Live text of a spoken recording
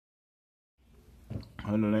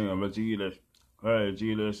in the name of Jesus.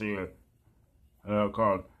 Jesus said,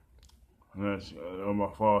 call, my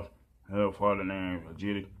Father, Father, name of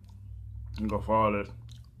Jesus. Go Father,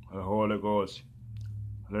 the Holy Ghost,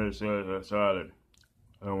 let us say solid,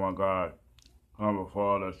 one God, I'm a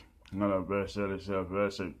Father, not a blessed,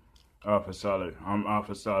 blessed, apostolic, I'm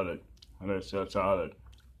apostolic, let's say solid,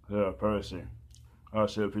 a person. I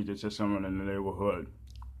should preach it to someone in the neighborhood,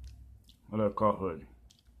 or a courthood.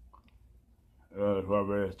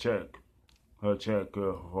 Probably check,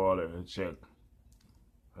 Father, check.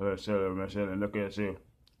 Say, look at you,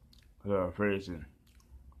 praising,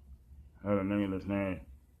 in the name of His name,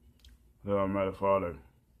 Almighty Father,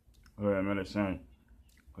 Almighty Son,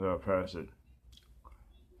 Pastor,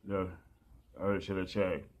 I should have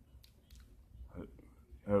checked,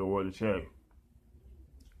 the word to check,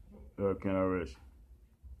 can I rest?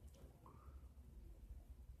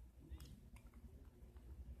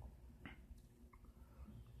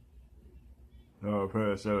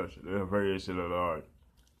 Praise the praise to the Lord.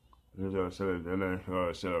 This is set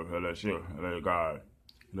up, let God,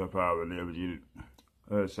 the power and the name of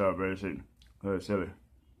Jesus, salvation, silly.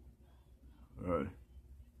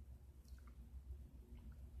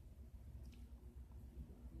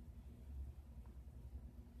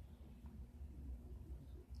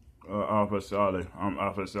 Apostolic, I'm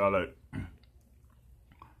apostolic,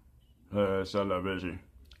 celebration,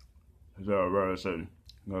 it's a verse,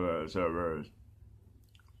 it's a verse,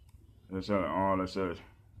 it's an honor, says,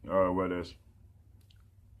 what is,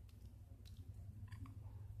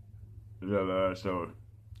 the last so,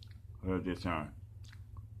 this time,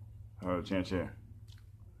 attention,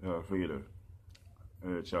 Peter,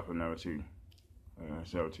 chapter number 2,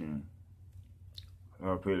 17,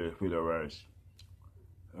 Peter writes,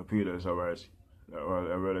 Peter is a verse, a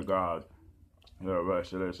word of God,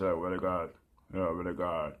 verse, let's say, word of God, word of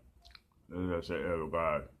God, let's say, of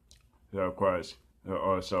God, Christ,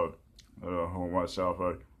 also, whom oneself,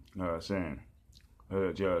 sin,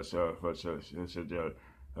 judge, for church, it's a judge.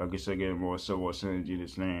 I guess I get more so what's in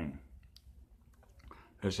Jesus' name.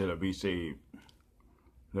 It said, be saved,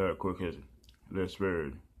 quick as the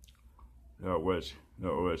spirit, which,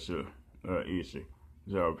 easy.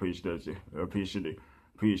 So I preach that,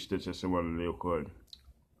 preach that to someone in the court.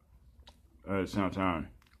 At the same time,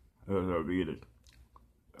 obedient,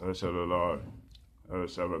 so the Lord,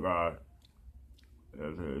 serve of God,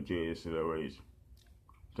 Jesus to the race,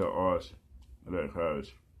 to us, the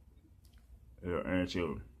courage, and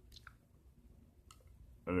children,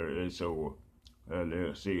 the soul, and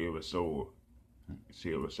the silver soul,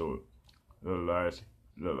 the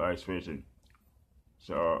light vision,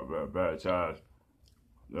 so baptized,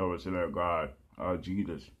 over to their God,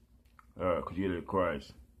 Jesus, Jesus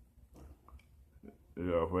Christ,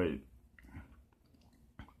 wait,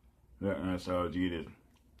 the answer of Jesus,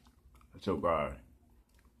 to God,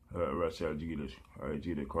 rest of Jesus,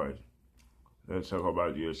 Jesus Christ. Let's talk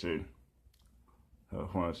about Jesus,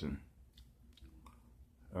 function,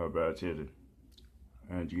 baptism,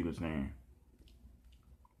 in Jesus' name.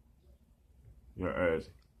 Your ass,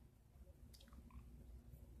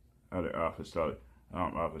 the apostolic,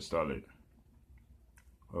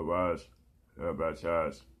 arise,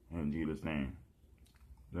 baptized in Jesus' name.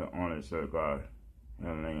 The honor to God, in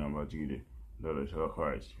the name of Jesus, let us help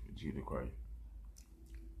Christ, Jesus Christ.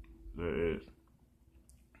 There is,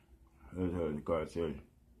 as God said,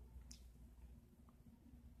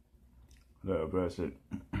 the blessed,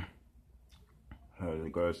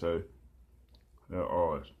 as God said, the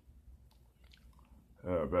ours,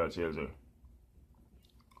 baptism,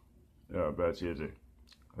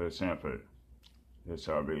 the Sanford, the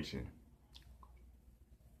salvation,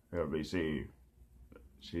 be saved.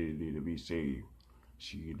 She need to be saved.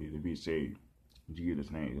 She need to be saved. In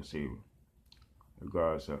Jesus' name, the Savior.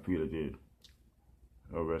 God said Peter did.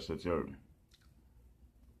 The rest of the church.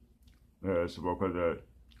 It's because that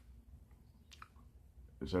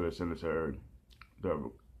it said it's in the third.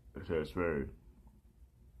 It said spirit.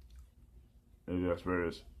 It's just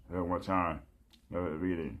spirits. At one time,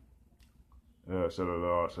 reading. So the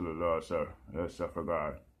Lord, sir. That's for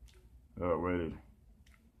God. Waited.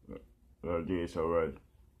 Did so right.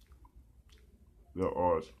 The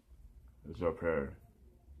odds is up here.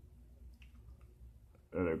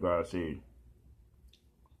 And the God seed.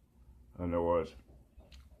 And there was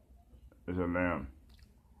is a lamb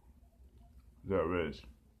that is.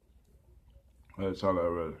 That's all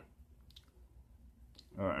there is.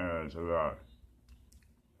 And it's a God.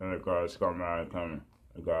 And the God's coming.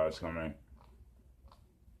 The God's coming.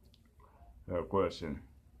 The question.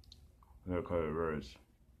 The color words.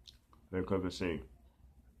 The cover see.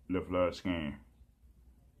 The flood scheme.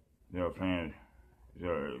 They're playing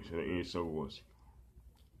the 8 souls,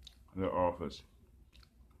 the office,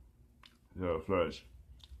 the flesh,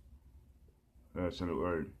 that's in the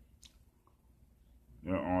word,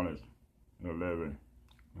 the honest, the living,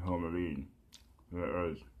 the home leading, the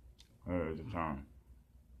earth, the time.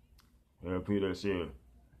 Peter said,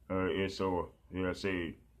 it's so,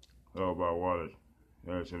 saved, all by water,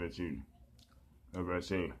 that's in the two. I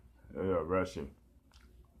say, rested,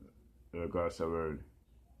 God's word.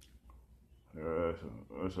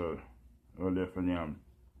 It's a different them.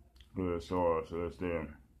 Good soil, so it's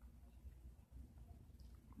them.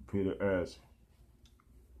 Peter asked,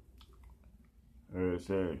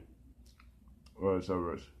 said, what's the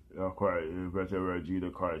verse? Christ, the word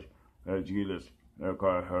Jesus Christ. Jesus, that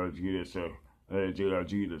called her Jesus said,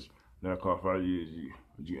 Jesus, that called for the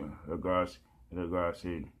God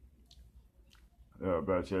said,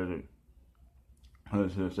 baptism,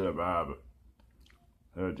 the Bible,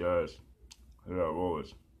 the judge, the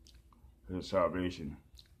voice, the salvation,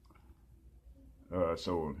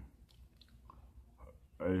 soul.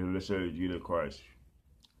 Let's say Jesus Christ.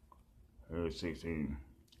 16.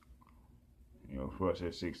 First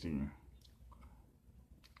at 16.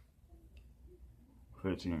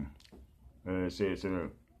 15. And it says in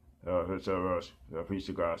the preach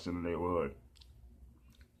the gospel in their word.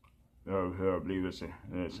 Believe it.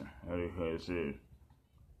 It says,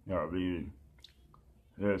 y'all believe it.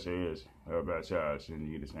 Yes, it is. Baptized in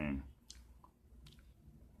Jesus' name.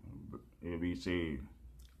 It'll be saved.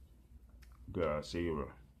 God save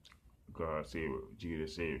her. God save her.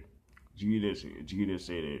 Jesus saved. Jesus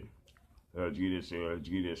said it. Jesus said,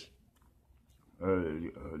 Jesus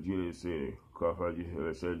said it. God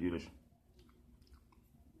said Jesus.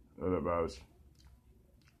 About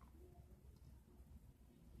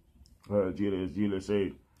Jesus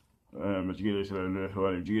said, Jesus said,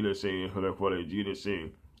 Jesus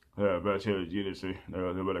said, about Jesus said,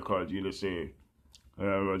 what I call Jesus said,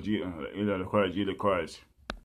 the Christ, Jesus Christ.